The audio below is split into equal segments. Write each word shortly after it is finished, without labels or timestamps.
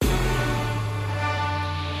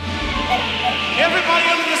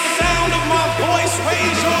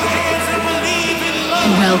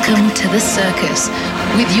Welcome to the circus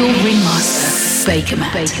with your ringmaster, Baker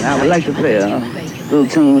Matt. I would like to play a little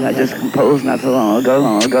tune I just composed not so long ago.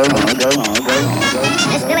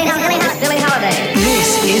 It's Billy Holiday.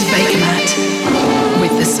 This is Baker Matt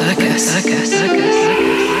with the circus.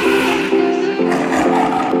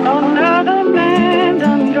 Another man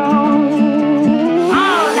done gone.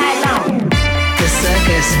 All night long. The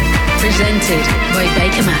circus, presented by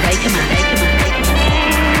Baker Matt.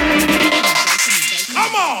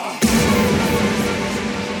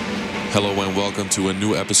 Hello and welcome to a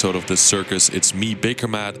new episode of The Circus. It's me, Baker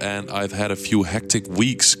Matt, and I've had a few hectic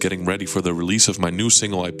weeks getting ready for the release of my new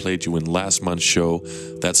single I played you in last month's show.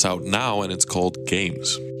 That's out now and it's called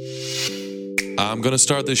Games. I'm gonna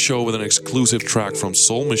start this show with an exclusive track from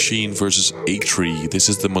Soul Machine vs. A-Tree. This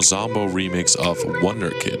is the Mozambo remix of Wonder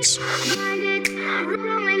Kids.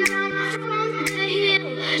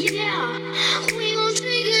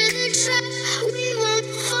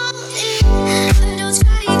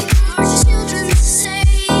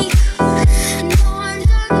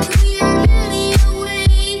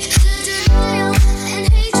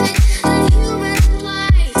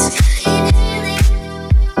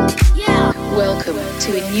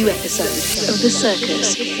 To a new episode of The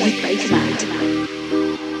Circus with Baker Matt.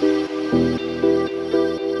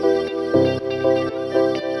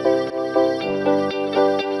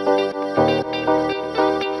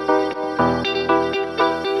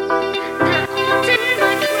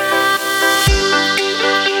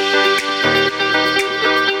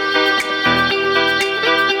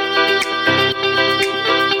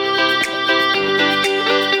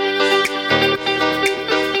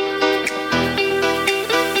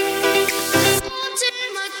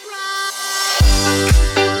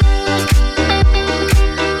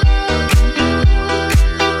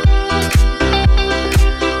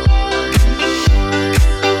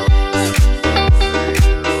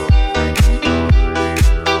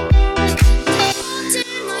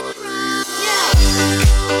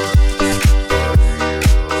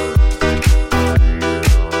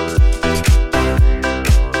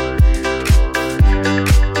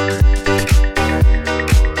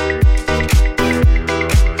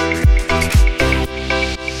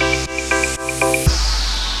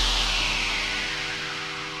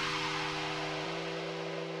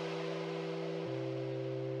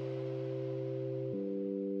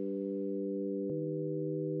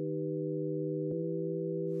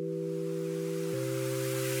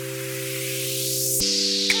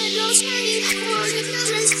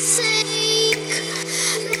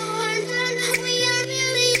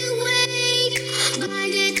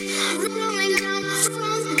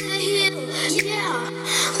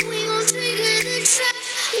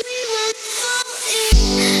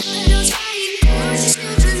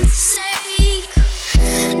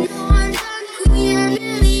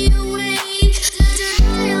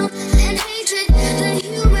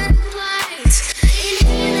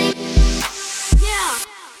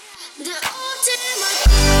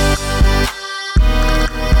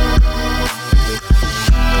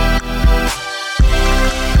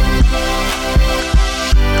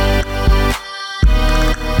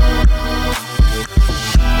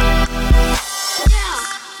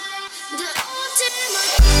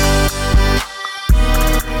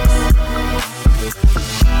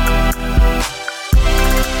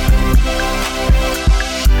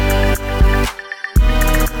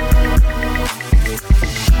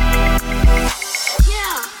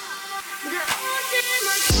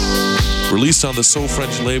 Released on the Soul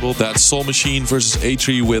French label, that's Soul Machine vs.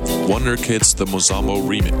 A-Tree with Wonder Kids, the Mozambo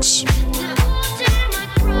remix.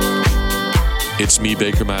 It's me,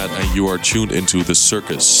 Baker Matt, and you are tuned into The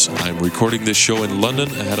Circus. I'm recording this show in London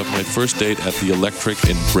ahead of my first date at the Electric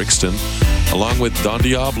in Brixton, along with Don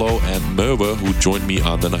Diablo and Merwe, who joined me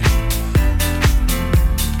on the night.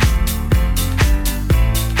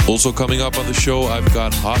 Also coming up on the show, I've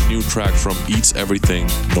got hot new tracks from Eats Everything,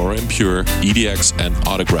 Nora En Pure, EDX, and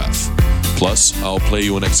Autograph. Plus, I'll play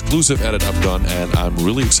you an exclusive edit I've done, and I'm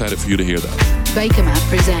really excited for you to hear that. Baker Matt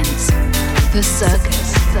presents The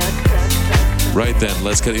Circus. Right then,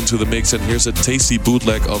 let's get into the mix, and here's a tasty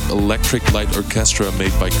bootleg of Electric Light Orchestra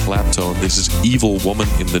made by Claptone. This is Evil Woman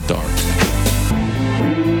in the Dark.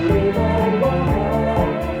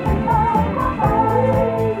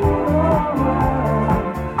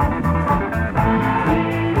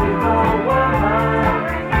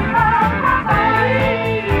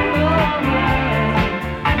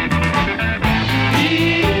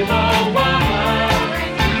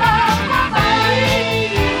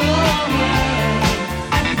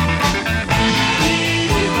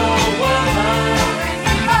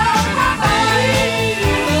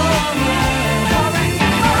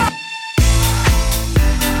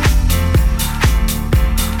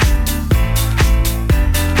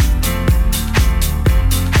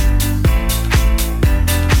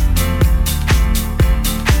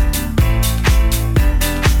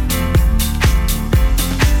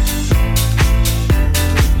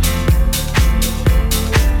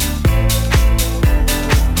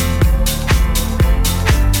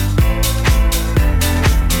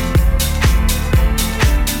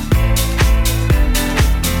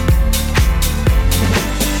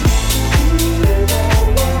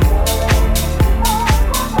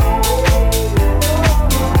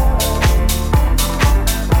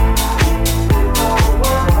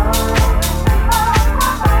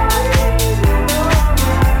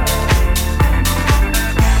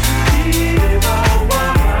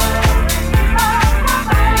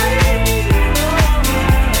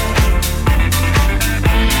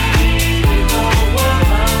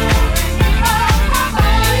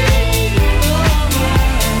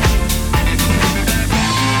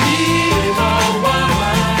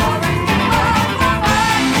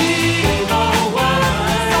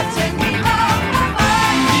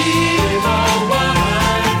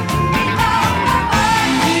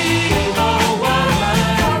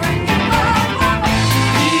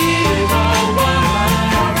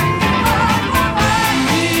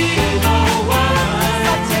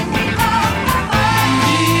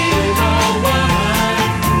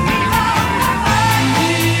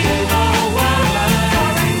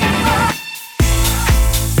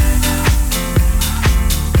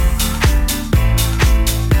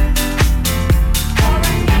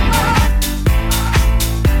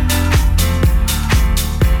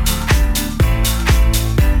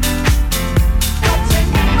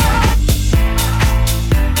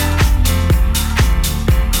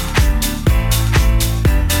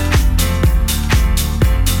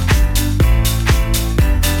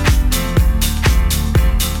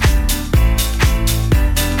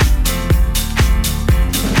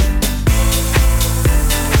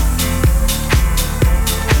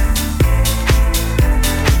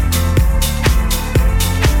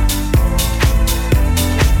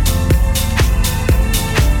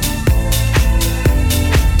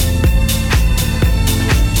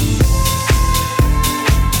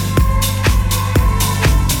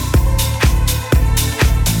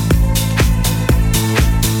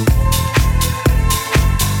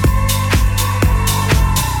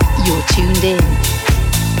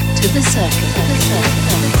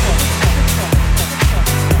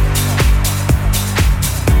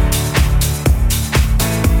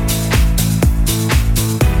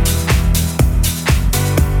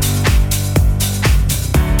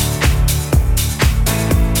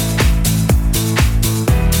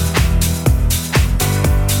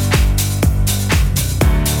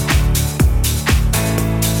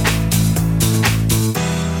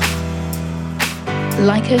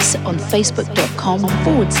 Like us on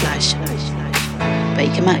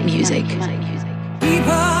facebook.com/Baker Matt Music.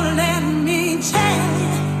 People, let me tell you,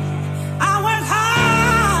 I work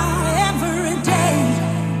hard every day.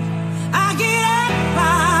 I get up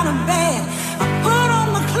out of bed, I put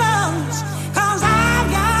on my clothes, 'cause I've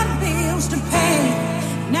got bills to pay.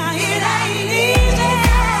 Now it ain't easy,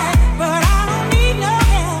 but I don't need no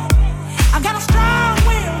help. I've got a strong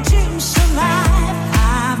will to survive.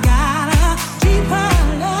 I've got a deeper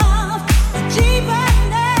love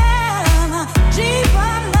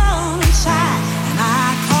inside. And I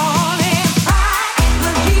call it pride, a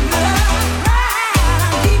deep love, pride, a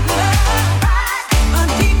deep love, pride, a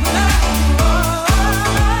deep love.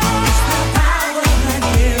 Oh, it's the power that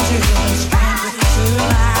gives you the strength to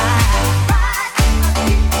survive. Pride, a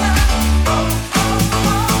deep love.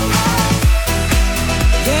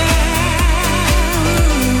 Yeah.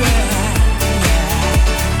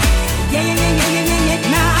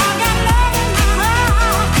 Now I've got love in my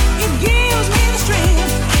heart. It gives me the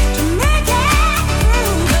strength to make it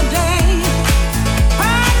through the day.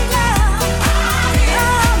 Pride and love,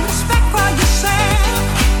 respect for yourself,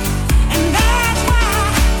 and that's why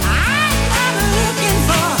I'm not looking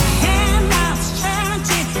for handouts,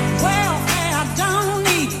 charity, welfare. I don't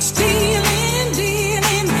need stealing,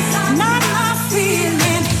 dealing, not my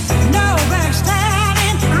feeling. No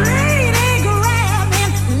backstabbing, really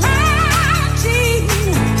grabbing, lying,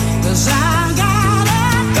 cheating. 'Cause I've got a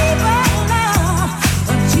deeper love,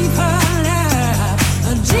 a deeper love, a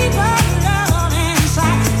deeper love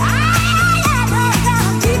inside. I got a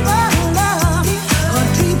deeper love, a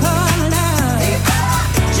deeper love,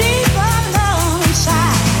 deeper love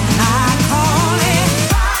inside. And I call it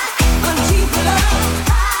a deep love, a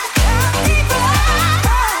deep love,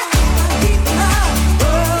 a deep love.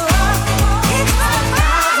 Oh, it's the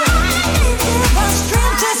power that gives you the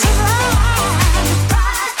strength to survive.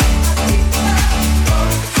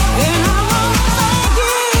 And I wanna thank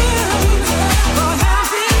you for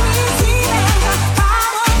helping me see that the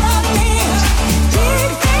power that lives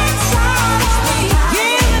deep inside of me,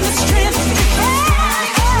 giving the strength to carry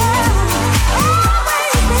on,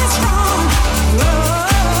 always be strong.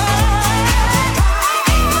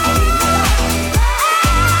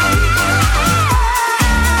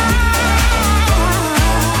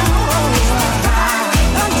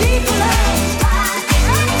 A deep love,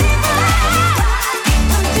 a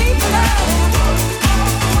deep love.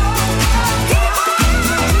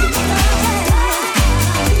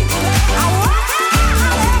 I work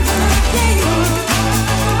hard every day.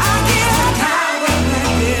 I get a power that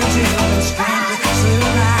gives you the strength to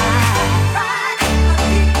survive.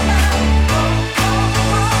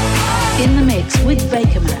 In the mix with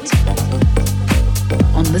Baker Matt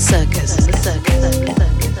on the Circus.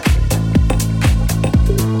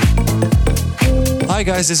 Hi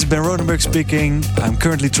guys, this is Ben Rodenberg speaking. I'm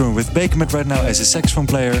currently touring with Baker Matt right now as a saxophone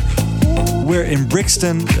player. We're in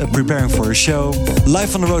Brixton preparing for a show.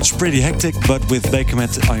 Life on the road's pretty hectic, but with Baker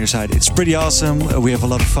Matt on your side, it's pretty awesome. We have a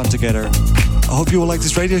lot of fun together. I hope you will like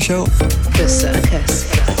this radio show. The Circus.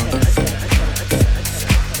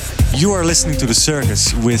 You are listening to The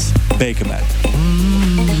Circus with Baker Matt.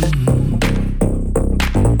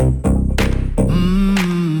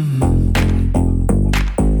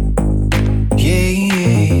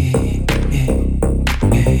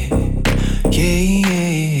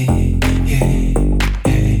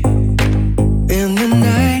 In the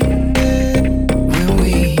night when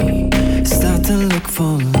we start to look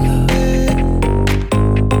for love,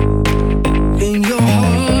 in your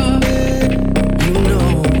heart you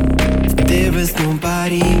know that there is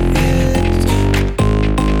nobody else.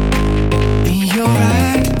 In your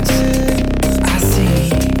eyes I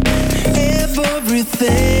see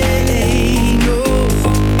everything. Oh,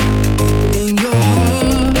 in your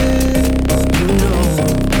heart you know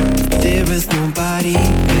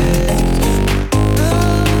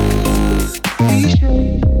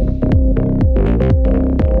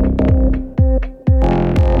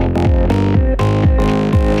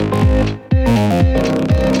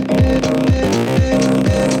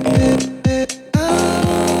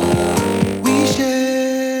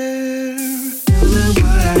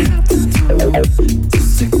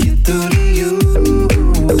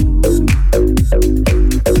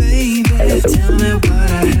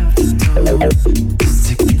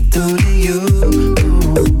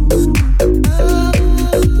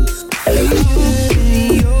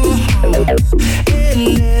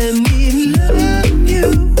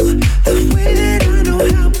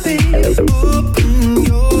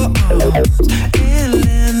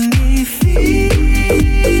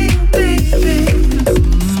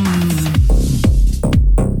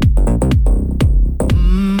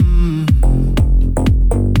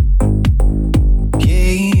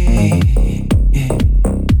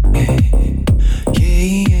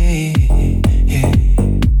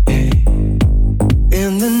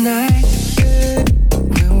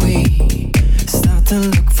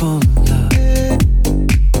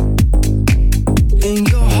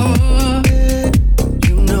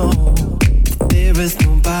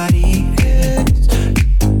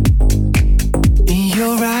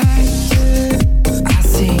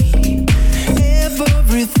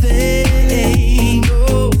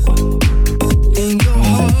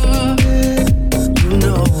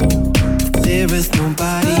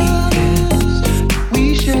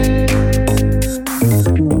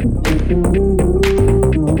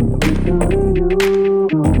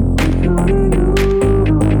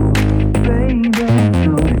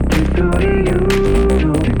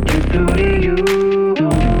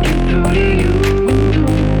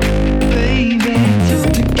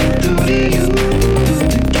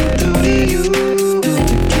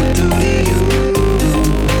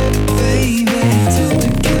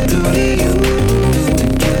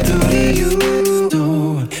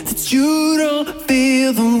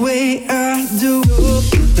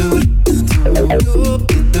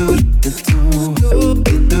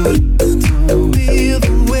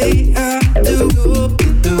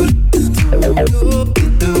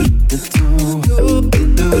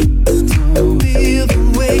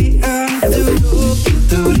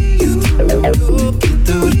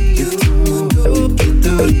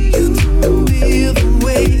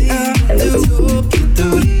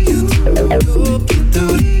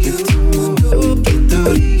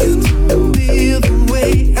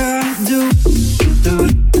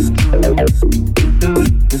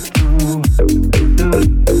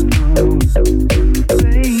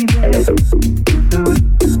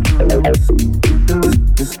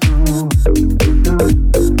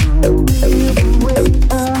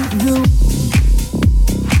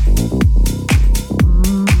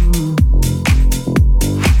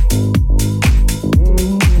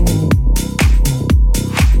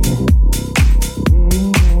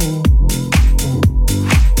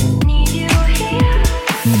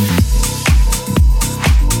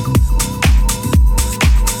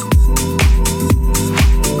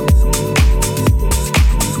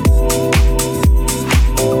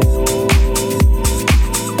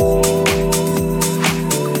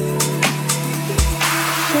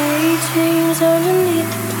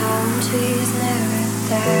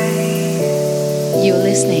You're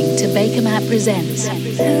listening to Baker Matt Presents.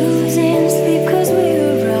 Losing sleep 'cause we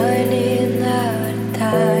were running out of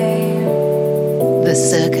time. The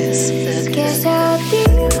Circus. Guess I'll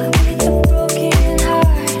deal with a broken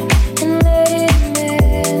heart and let it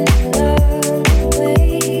mend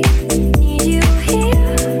away. Need you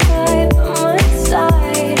here, right by my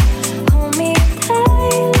side. Hold me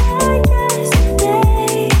tight like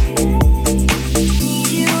yesterday. Need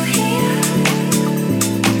you here.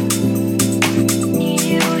 Need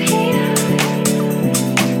you here.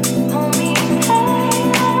 Hold me tight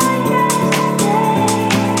like yesterday.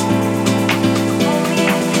 Hold me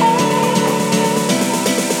tight.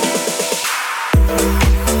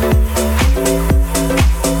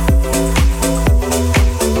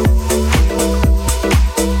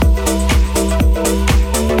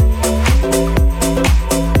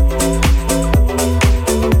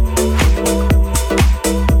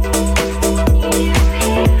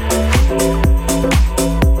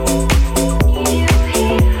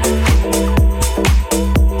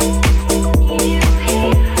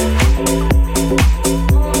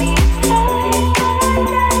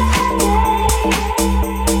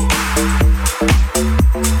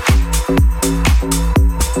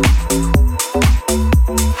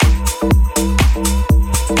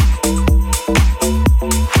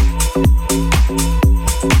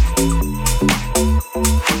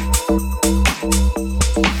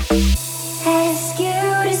 Ask you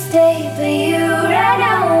to stay, but you ran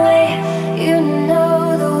away. You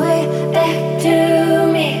know the way back to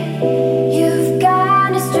me. You've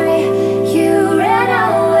gone astray. You ran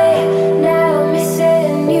away. Now I'm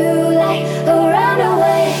missing you like a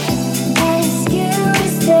runaway. Ask you to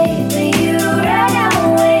stay, but you ran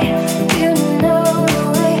away. You know the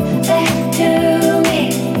way back to me.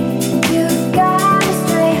 You've gone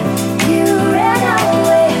astray. You ran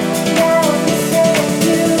away. Now I'm missing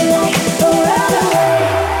you like a runaway.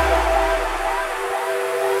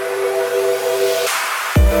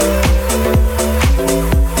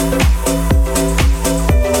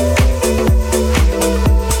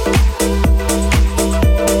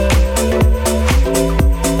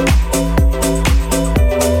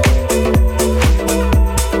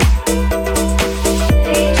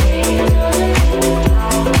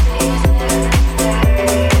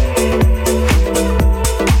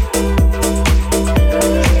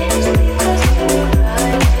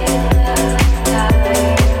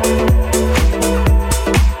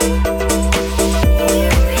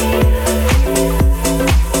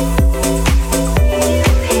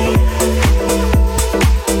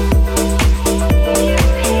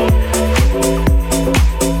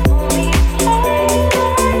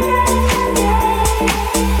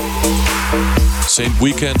 Saint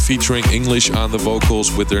Weekend featuring English on the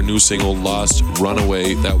vocals with their new single Lost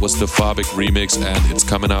Runaway. That was the Fabic remix and it's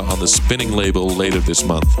coming out on the Spinning label later this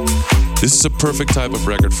month. This is a perfect type of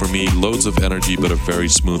record for me, loads of energy but a very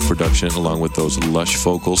smooth production along with those lush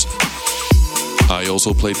vocals. I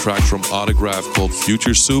also played tracks from Autograph called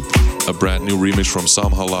Future Soup, a brand new remix from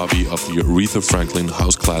Sam Halabi of the Aretha Franklin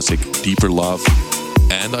house classic Deeper Love,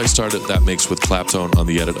 and I started that mix with Claptone on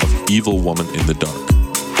the edit of Evil Woman in the Dark.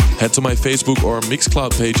 Head to my Facebook or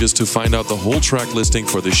Mixcloud pages to find out the whole track listing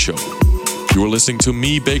for this show. You are listening to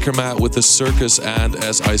me, Baker Matt, with The Circus, and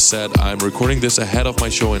as I said, I'm recording this ahead of my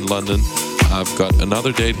show in London. I've got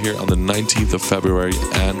another date here on the 19th of February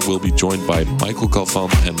and will be joined by Michael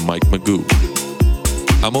Calfan and Mike Magoo.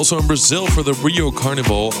 I'm also in Brazil for the Rio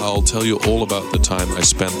Carnival. I'll tell you all about the time I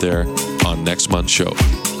spent there on next month's show.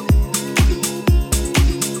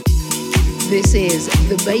 This is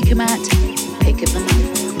the Baker Matt Pick of the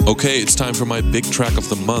Month. Okay, it's time for my big track of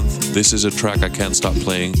the month. This is a track I can't stop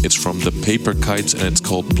playing. It's from the Paper Kites and it's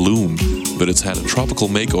called Bloom, but it's had a tropical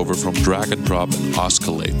makeover from Drag and Drop and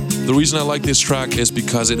Oscillate. The reason I like this track is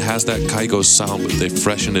because it has that Kygo sound, but they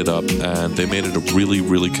freshened it up and they made it a really,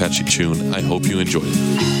 really catchy tune. I hope you enjoy it.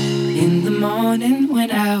 In the morning when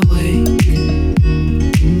I wake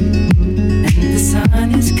and the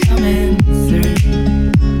sun is coming through,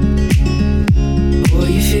 or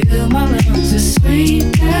you fill my lungs with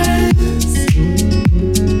sweetness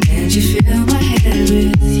and you fill my head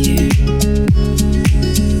with you.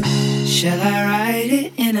 Shall I write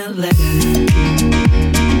it in a letter?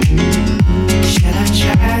 Shall I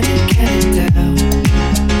try to get it down?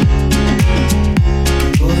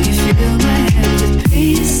 Or you fill my head with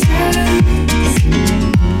pieces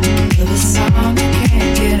of a song I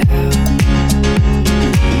can't get out.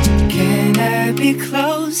 Can I be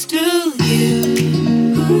close to you?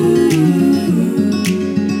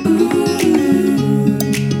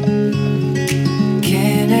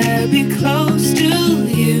 Can I be close to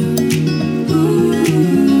you?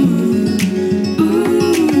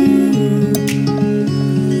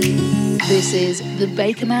 This is the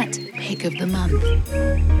Baker Mat Pick of the Month.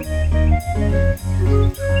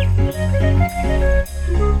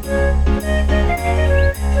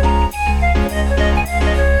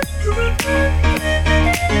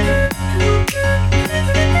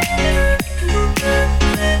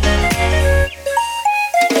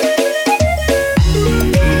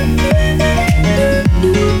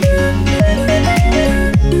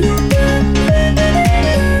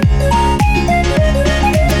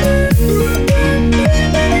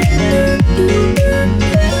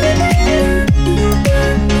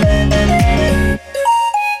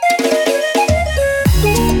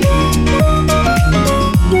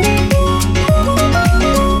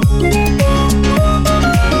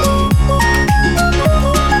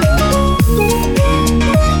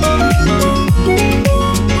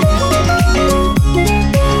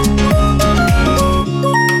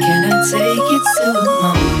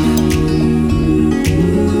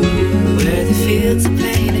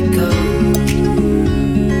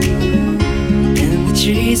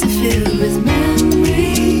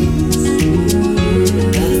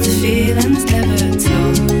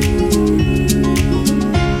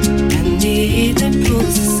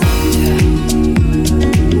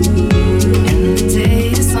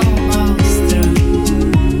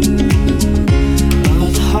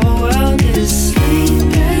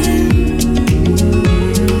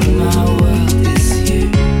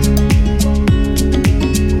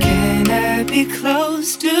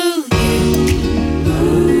 Close to you.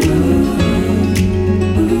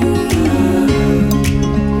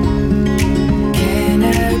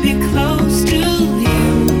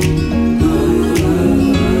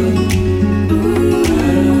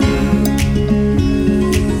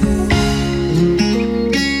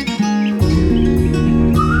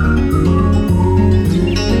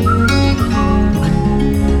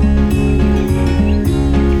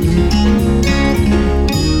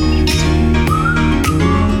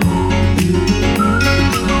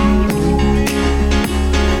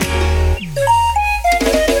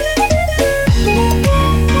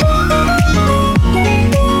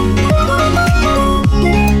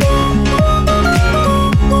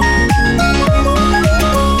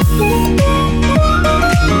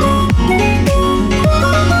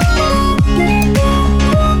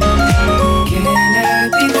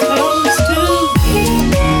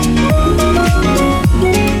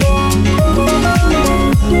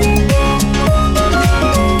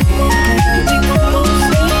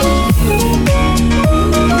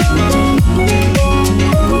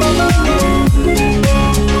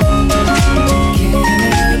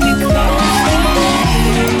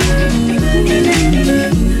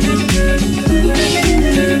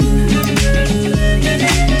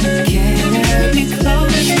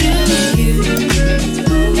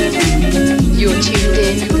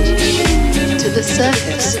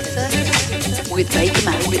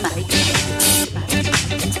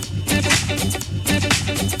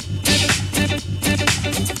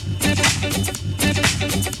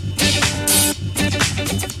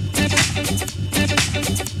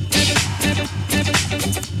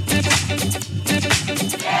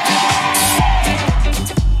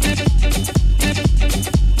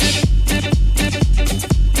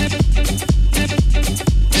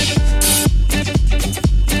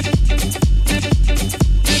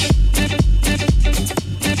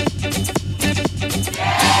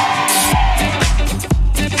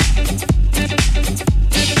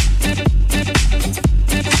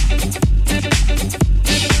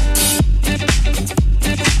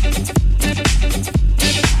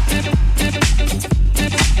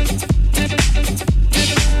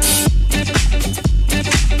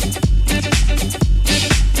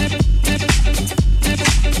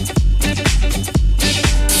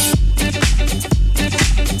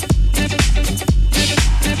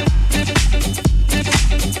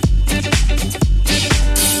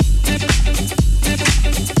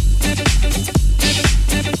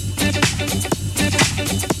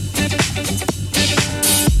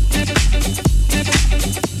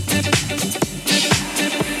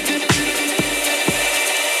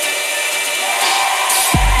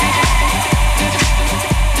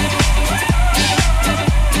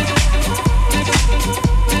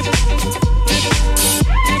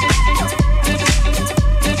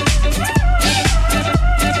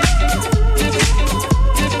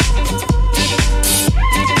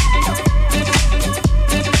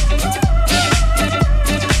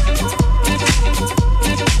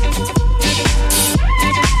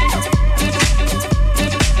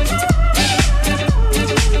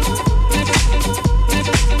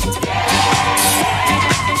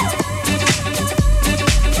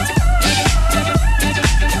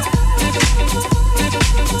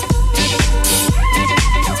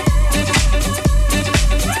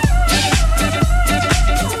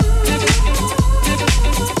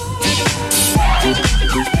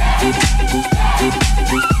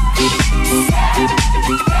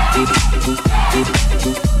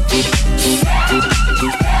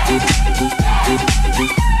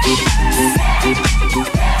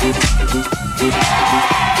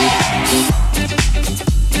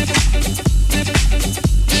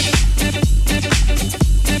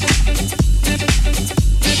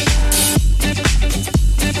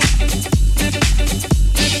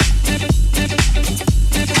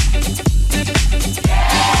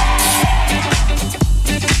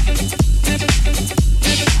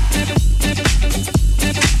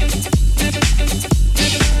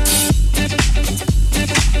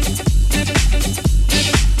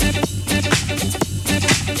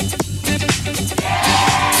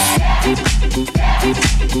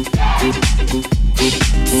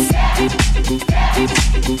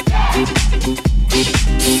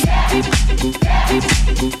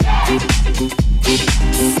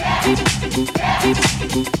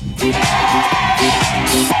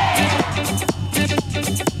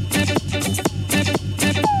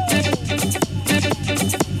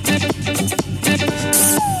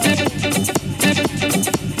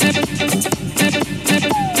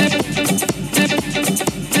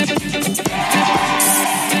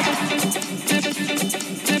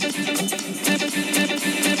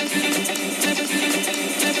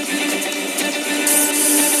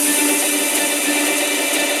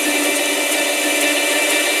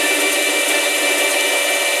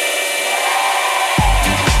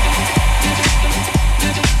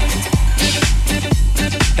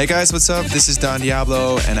 Hey guys, what's up? This is Don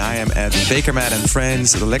Diablo, and I am at Baker Matt and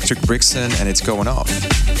Friends at Electric Brixton, and it's going off.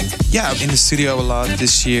 Yeah, I'm in the studio a lot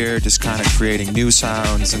this year, just kind of creating new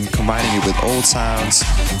sounds and combining it with old sounds,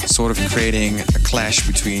 sort of creating a clash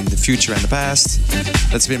between the future and the past.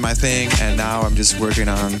 That's been my thing, and now I'm just working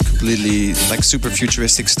on completely like super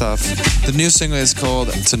futuristic stuff. The new single is called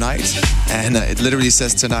Tonight, and it literally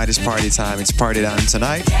says tonight is party time. It's party time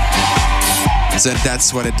tonight. So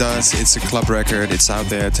that's what it does. It's a club record. It's out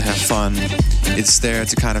there to have fun. It's there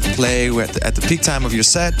to kind of play at the peak time of your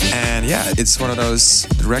set. And yeah, it's one of those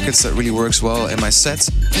records that really works well in my set.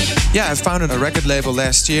 Yeah, I founded a record label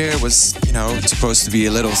last year. It was, supposed to be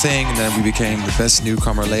a little thing. And then we became the best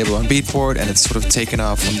newcomer label on Beatport. And it's sort of taken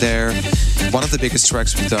off from there. One of the biggest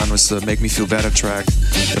tracks we've done was the Make Me Feel Better track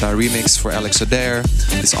that I remixed for Alex Adair.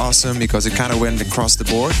 It's awesome because it kind of went across the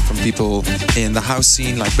board from people in the house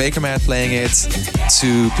scene like Baker Matt playing it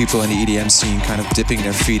to people in the EDM scene kind of dipping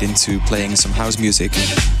their feet into playing some house music.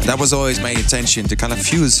 And that was always my intention, to kind of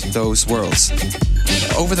fuse those worlds.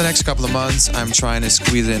 Over the next couple of months, I'm trying to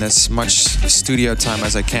squeeze in as much studio time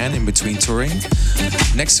as I can in between touring.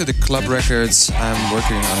 Next to the club records, I'm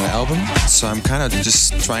working on an album. So I'm kind of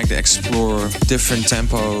just trying to explore different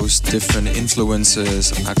tempos, different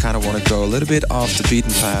influences. I kind of want to go a little bit off the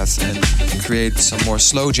beaten path and create some more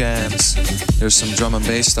slow jams. There's some drum and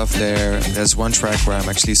bass stuff there. There's one track where I'm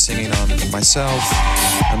actually singing on myself.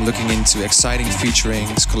 I'm looking into exciting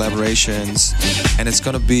featurings, collaborations, and it's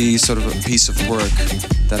going to be sort of a piece of work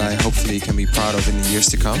that I hopefully can be proud of in the years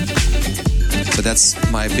to come. So that's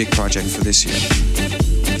my big project for this year.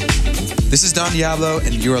 This is Don Diablo,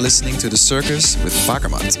 and you are listening to The Circus with Baker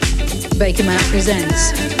Matt. Baker Matt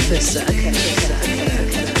presents The Circus.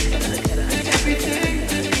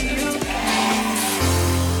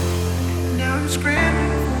 Now I'm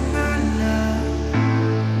scrambling for my love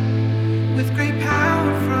with great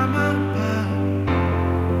power from above.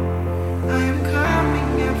 I am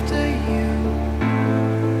coming after you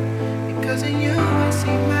because in you I see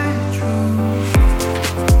my truth.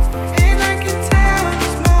 And I can tell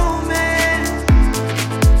this moment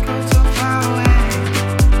goes so far away.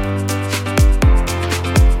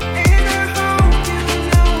 And I hope you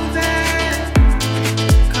know that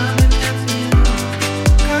coming after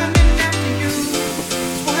you is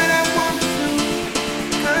what I want to do.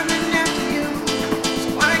 Coming after you so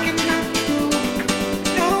I can have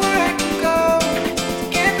truth. Know where I can go to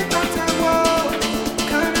get the thoughts I want.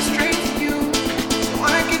 Coming straight to you so I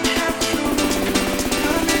can have truth.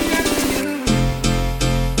 Coming after you.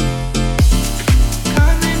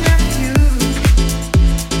 Coming after you is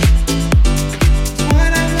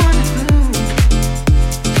what I want to do.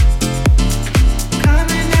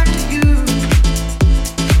 Coming after you. Coming after you.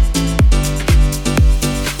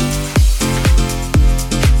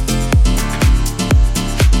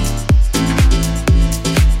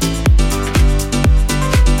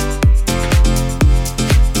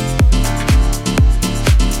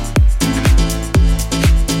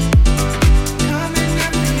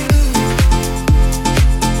 Coming after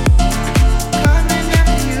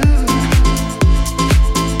you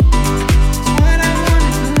is what I want to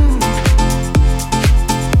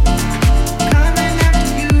do. Coming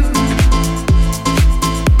after you.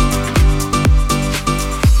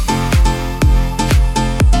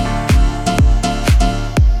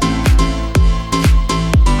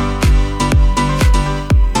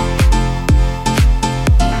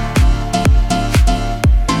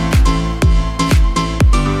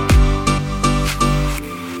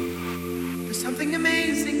 There's something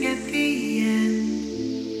amazing at the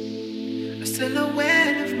end. A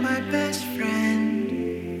silhouette of my best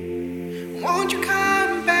friend. Won't you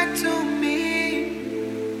come back to me?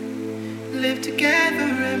 Live together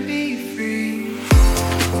and be free.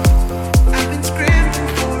 I've been screaming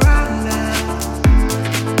for our love,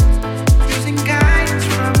 using guidance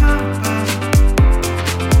from above.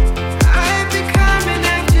 I've been coming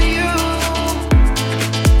after you,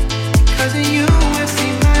 'cause in you I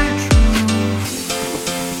see my truth.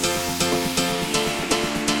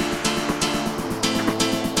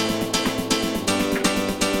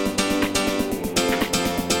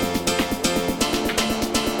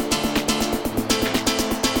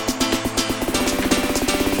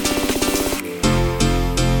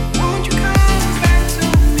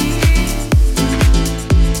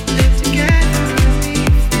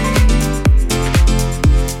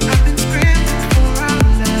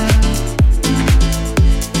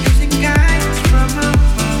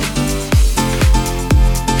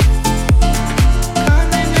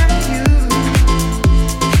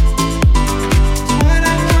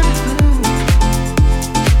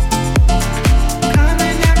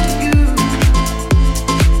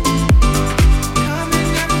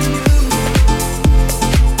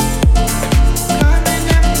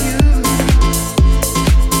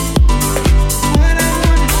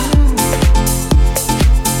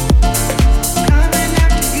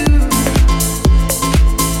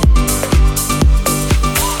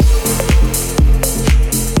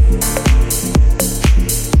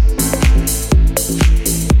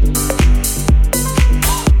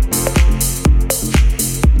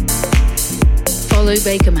 follow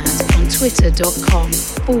Baker Matt on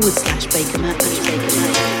twitter.com/Baker Matt.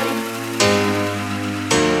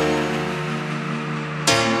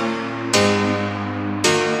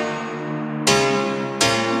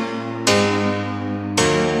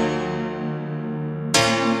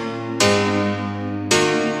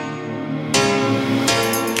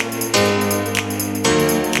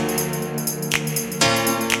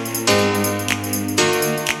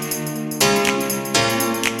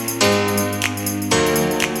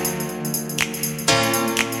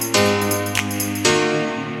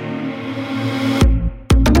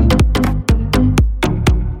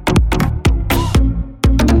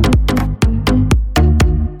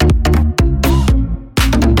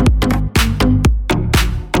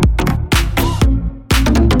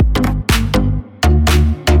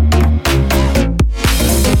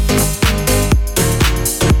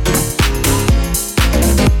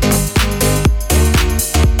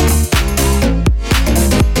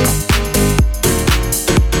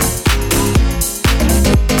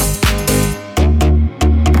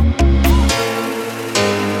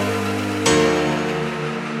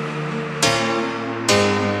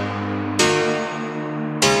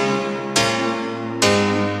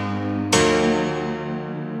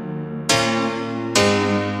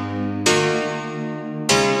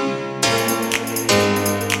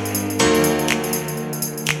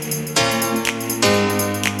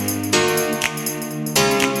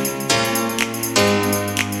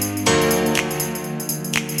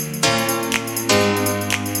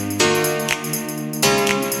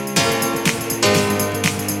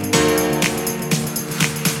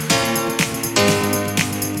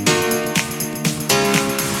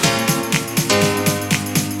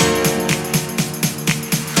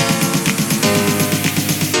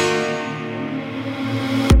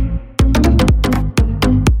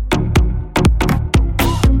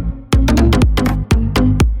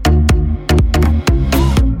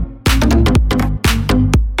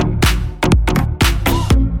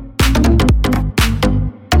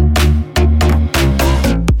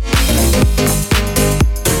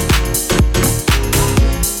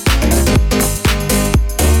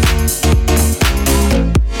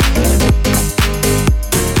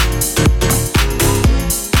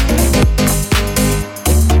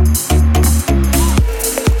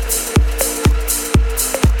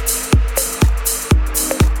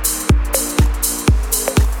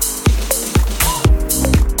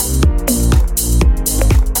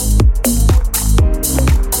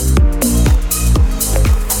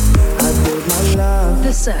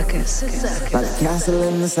 Circus. Like a castle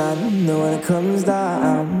in the sun, and when it comes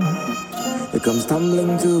down, it comes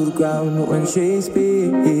tumbling to the ground when she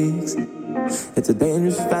speaks. It's a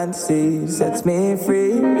dangerous fantasy, sets me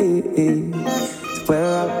free to where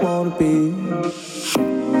I wanna be.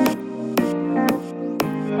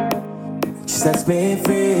 She sets me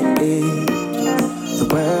free to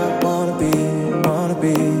where I wanna be.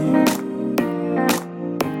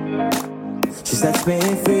 She sets me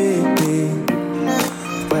free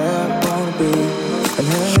where I wanna be. And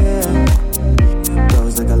her hair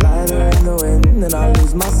goes like a lighter in the wind, and I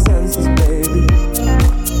lose my senses, baby.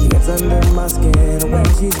 It gets under my skin when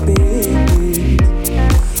she speaks.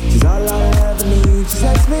 She's all I ever need. She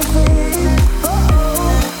sets me free. Oh,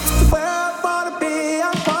 to where I wanna be. I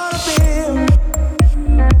wanna be.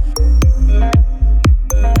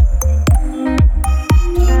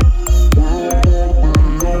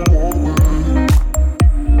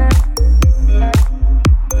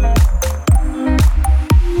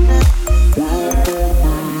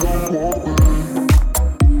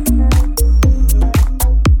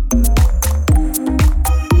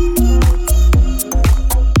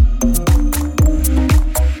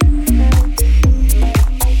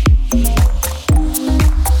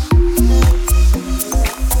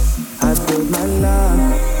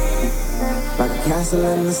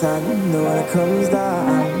 In the sun, and when it comes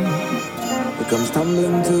down, it comes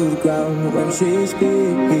tumbling to the ground when she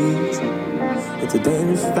speaks. It's a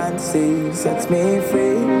dangerous fantasy, sets me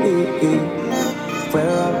free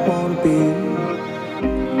where I wanna be.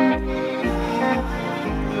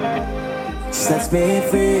 She sets me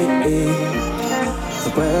free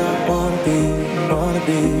where I wanna be.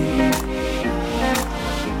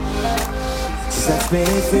 She sets me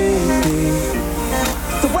free.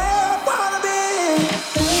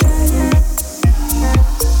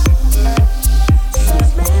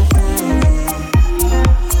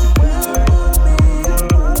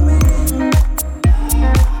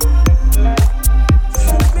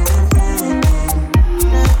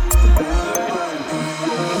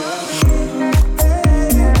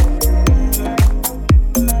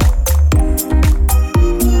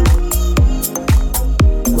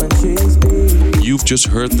 you've just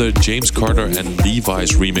heard the James Carter and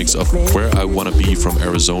Levi's remix of Where I Wanna Be from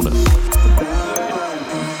Arizona.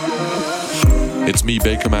 It's me,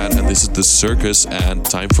 Baker Matt, and this is The Circus, and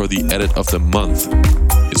time for the edit of the month.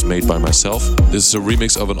 It's made by myself. This is a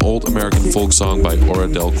remix of an old American folk song by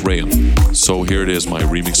Oradell Graham. So here it is, my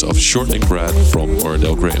remix of Shortening Bread from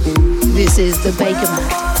Oradell Graham. This is the Baker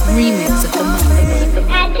Matt remix of the month.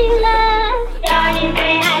 I do love, darling,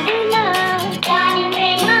 babe, I do love, darling,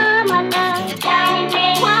 babe, mama love, darling,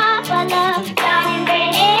 babe, papa love, darling,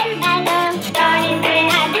 babe, and I love, darling, babe,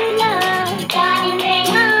 I do love, darling, babe,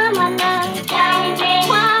 mama love, darling, babe,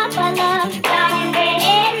 papa love, darling, babe,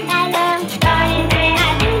 and I love, darling, babe,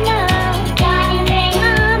 I do love, darling, babe,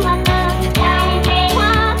 mama love, darling, babe,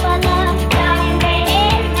 papa love, darling, babe,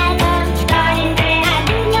 and I love, darling, babe, I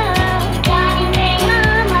do love, darling, babe,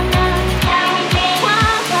 mama love, darling, babe,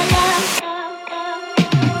 papa love.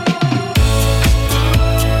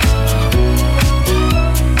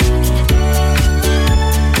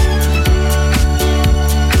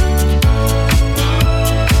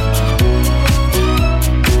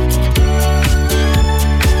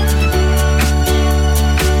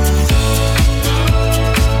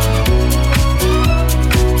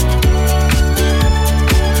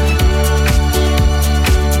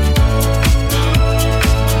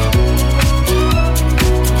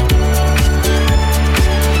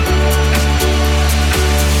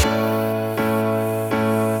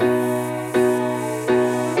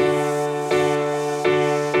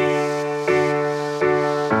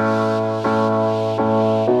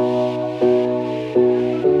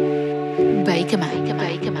 Baker Matt.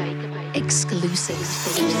 Exclusive.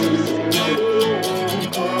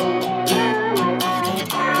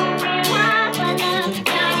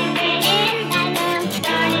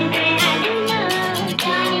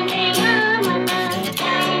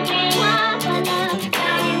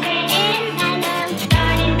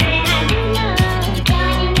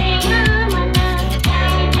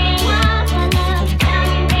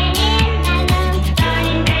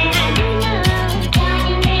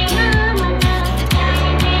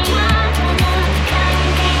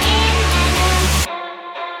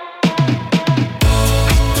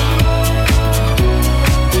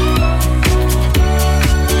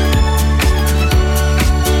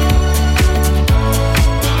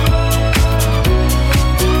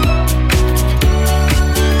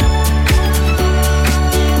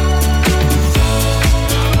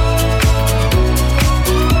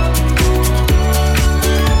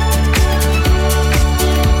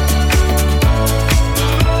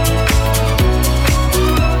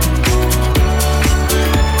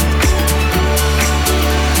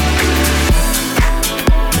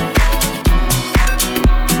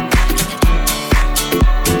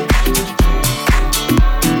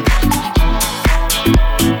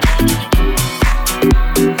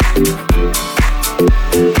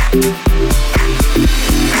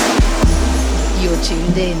 You're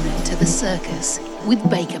tuned in to The Circus with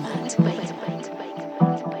Baker Matt.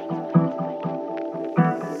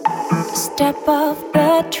 Step off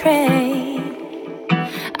the train,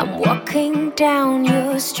 I'm walking down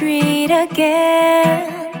your street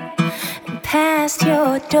again, and past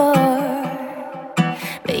your door,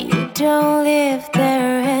 but you don't live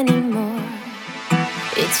there anymore.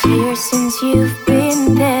 It's years since you've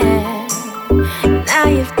been there, now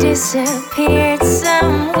you've disappeared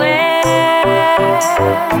somewhere,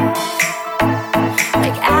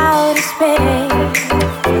 like outer space.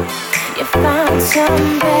 You found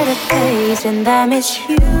some better place, and I miss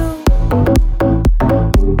you.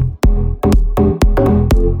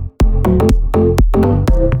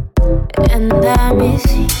 And I miss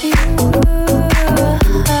you.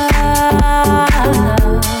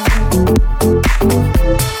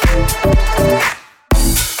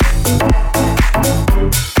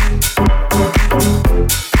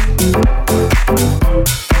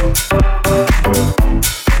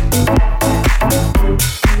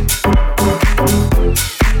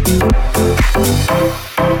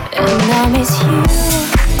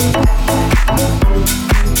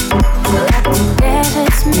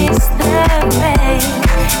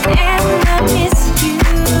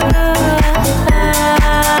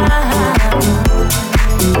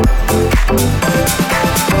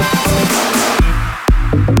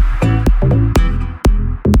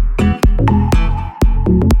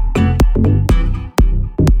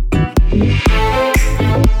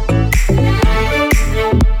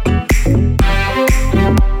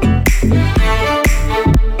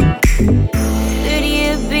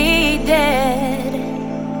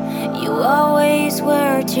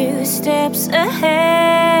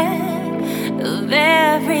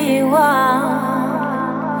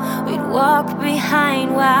 we'd walk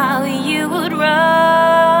behind while you would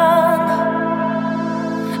run.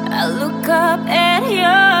 I look up at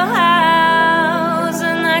your house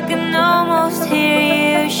and I can almost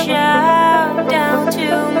hear you shout down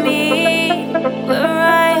to me, where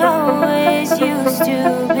I always used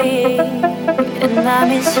to be. And I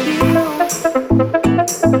miss you,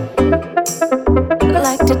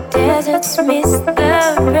 like the deserts miss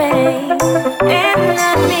the rain. And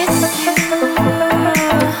I miss you.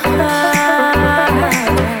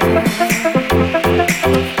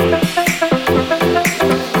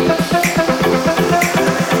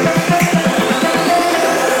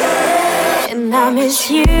 And I miss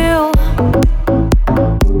you,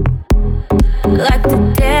 like the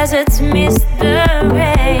deserts miss the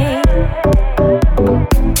rain.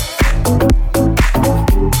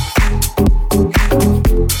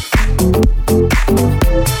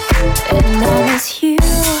 And I miss you.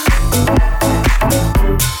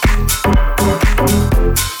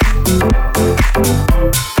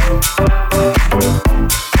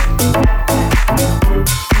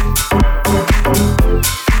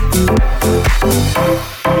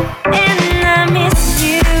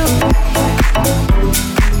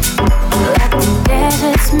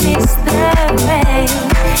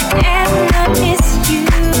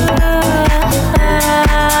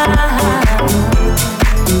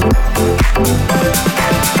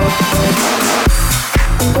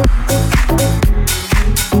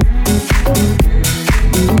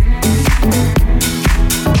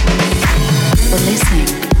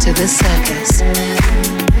 The Circus.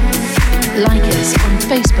 Like us on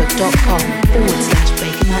facebook.com/BakerMatMusic.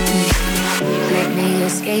 Let me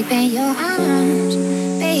escape in your arms.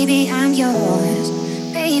 Baby, I'm yours.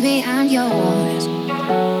 Baby, I'm yours.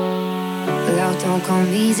 Love don't come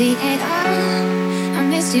easy at all. I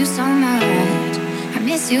miss you so much. I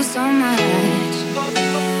miss you so much.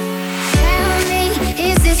 Tell me,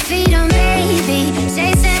 is this freedom, baby?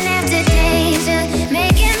 Chasing after danger,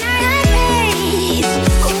 making my heart race.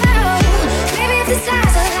 Maybe if the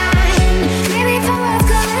stars align, maybe if the worlds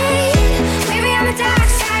collide, maybe on the dark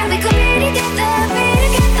side we could be together, be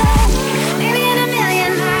together. Maybe in a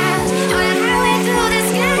million miles, on a highway through the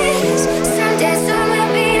skies, someday soon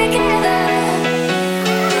we'll be together.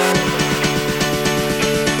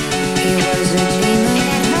 He was a dreamer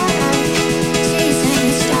at heart,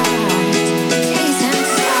 chasing stars, chasing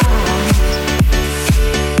stars.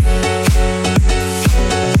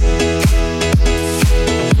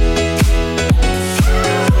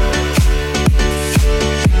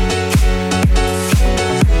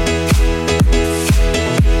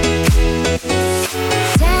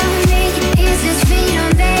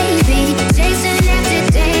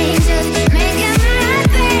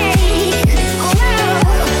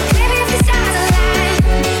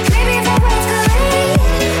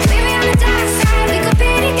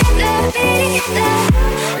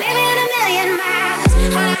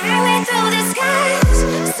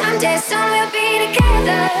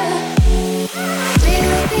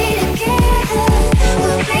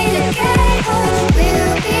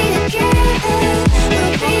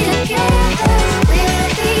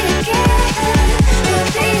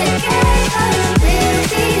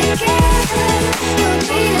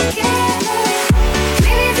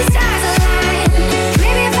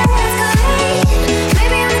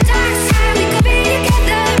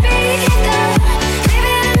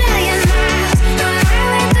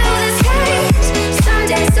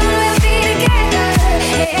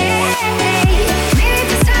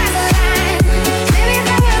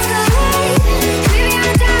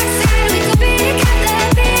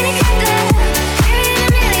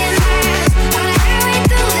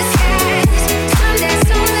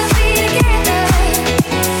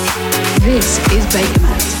 This is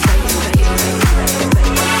BakerMat.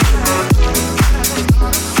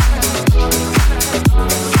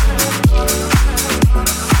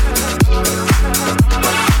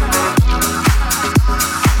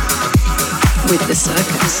 With the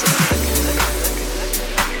Circus.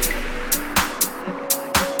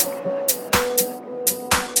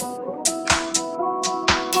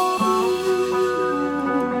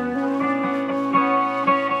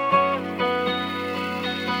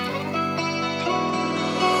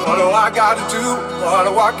 What do I gotta do? What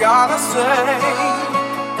do I gotta say?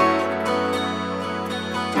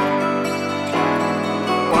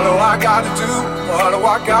 What do I gotta do? What do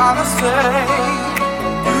I gotta say?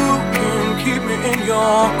 You can keep me in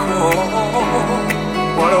your core.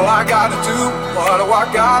 What do I gotta do? What do I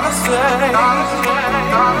gotta say? Gotta say,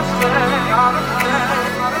 gotta say, gotta say.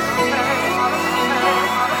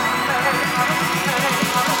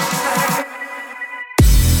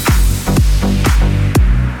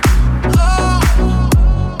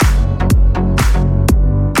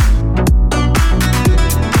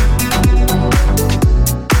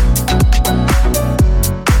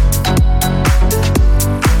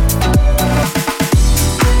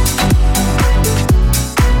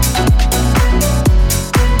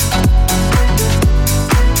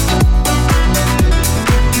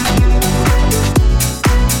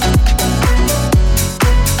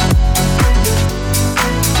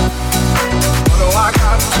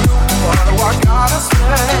 gotta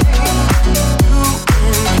say? You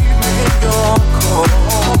can keep me in your core.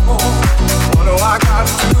 What do I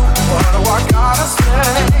gotta do? What do I gotta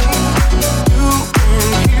say? You can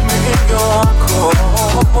keep me in your core.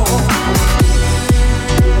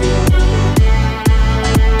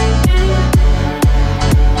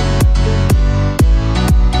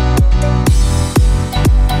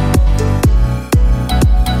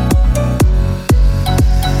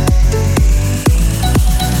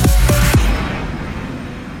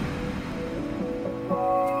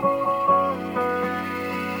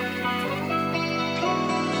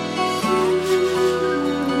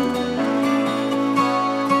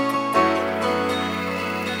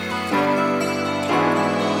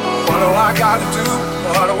 I gotta do?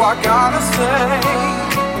 What do I gotta say?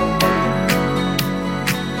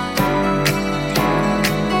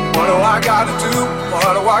 What do I gotta do?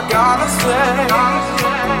 What do I gotta say?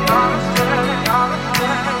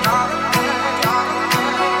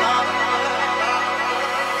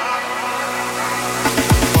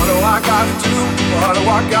 What do I gotta do? What do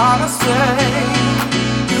I gotta say?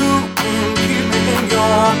 You can keep me in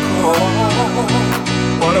your core.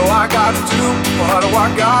 What do I gotta do? What do I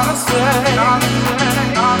gotta say? Gotta say,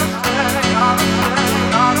 gotta say,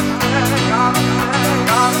 gotta say,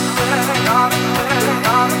 gotta say, gotta say, gotta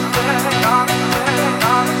say, gotta say, gotta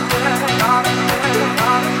say, gotta say, gotta say, gotta say, gotta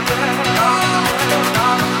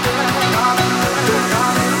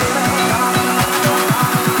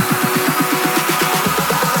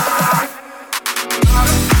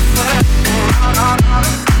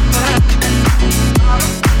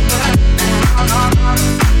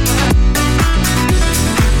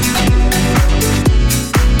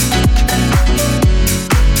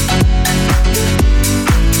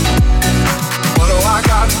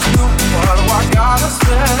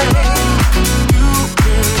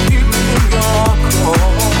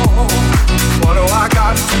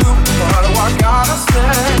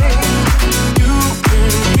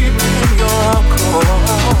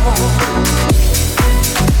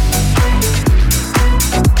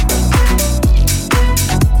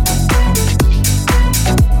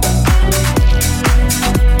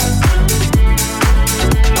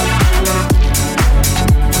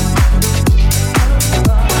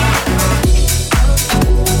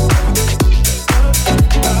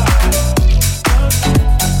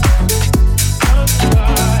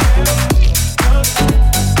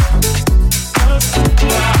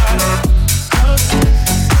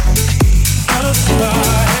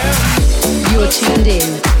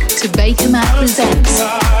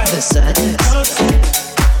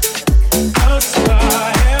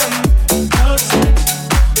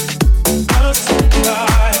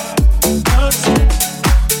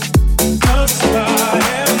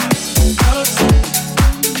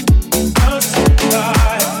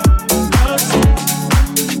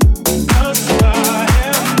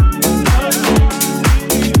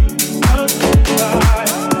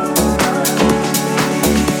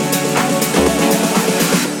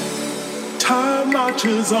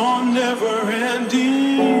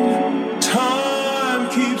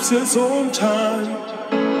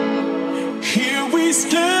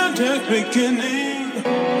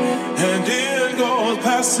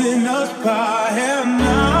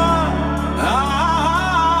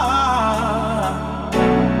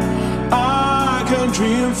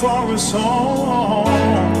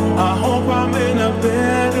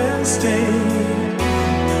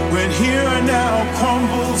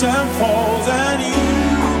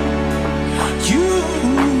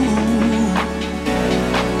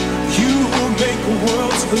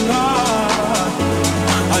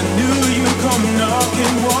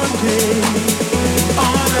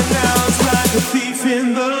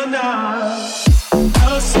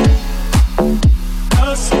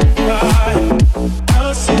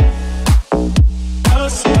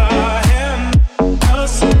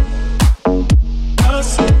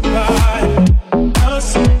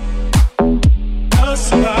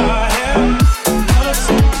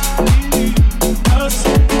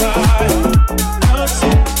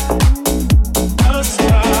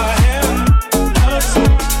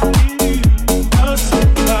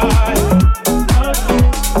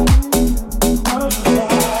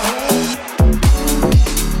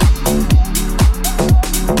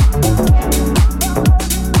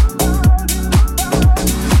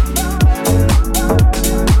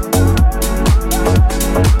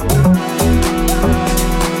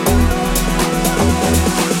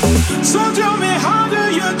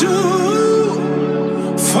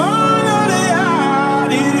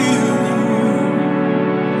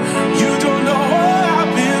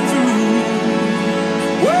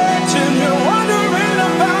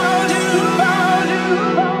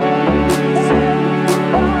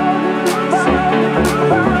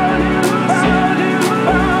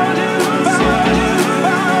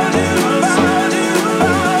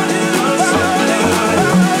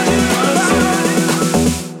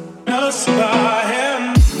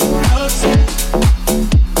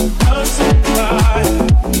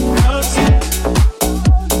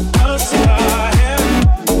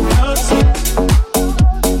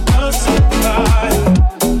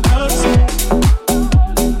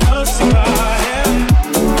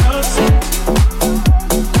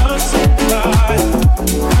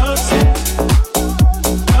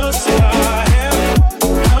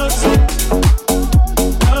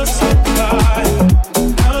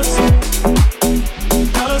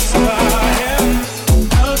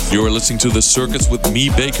listening to The Circus with me,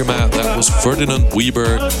 Baker Matt. That was Ferdinand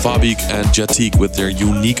Weber, Fabik and Jatik with their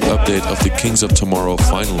unique update of The Kings of Tomorrow,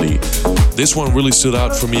 Finally. This one really stood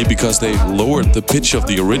out for me because they lowered the pitch of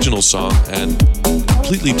the original song and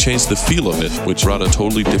completely changed the feel of it, which brought a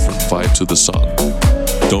totally different vibe to the song.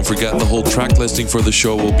 Don't forget, the whole track listing for the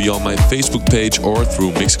show will be on my Facebook page or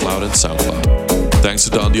through Mixcloud and SoundCloud. Thanks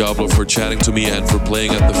to Don Diablo for chatting to me and for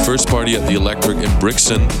playing at the first party at the Electric in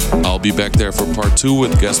Brixton. I'll be back there for part 2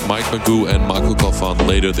 with guest Mike Magoo and Michael Calfan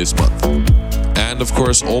later this month. And of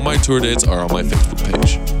course, all my tour dates are on my Facebook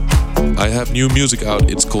page. I have new music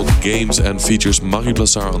out, it's called Games and features Marie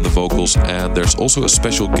Blassard on the vocals, and there's also a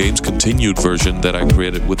special Games Continued version that I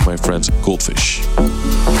created with my friends Goldfish.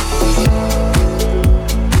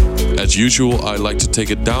 As usual, I like to take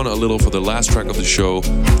it down a little for the last track of the show.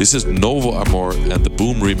 This is Novo Amor and the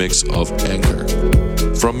Boom remix of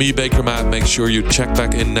Anger. From me, Baker Matt, make sure you check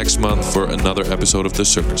back in next month for another episode of The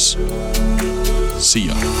Circus. See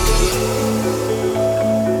ya.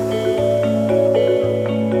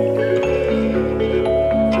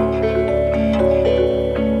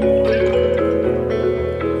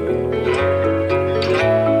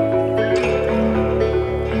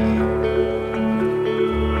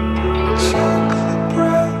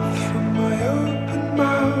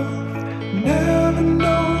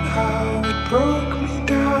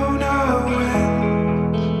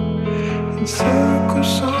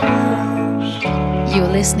 You're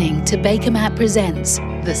listening to Baker Matt Presents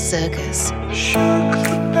The Circus. Shook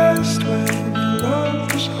the best when your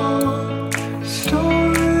love was hard.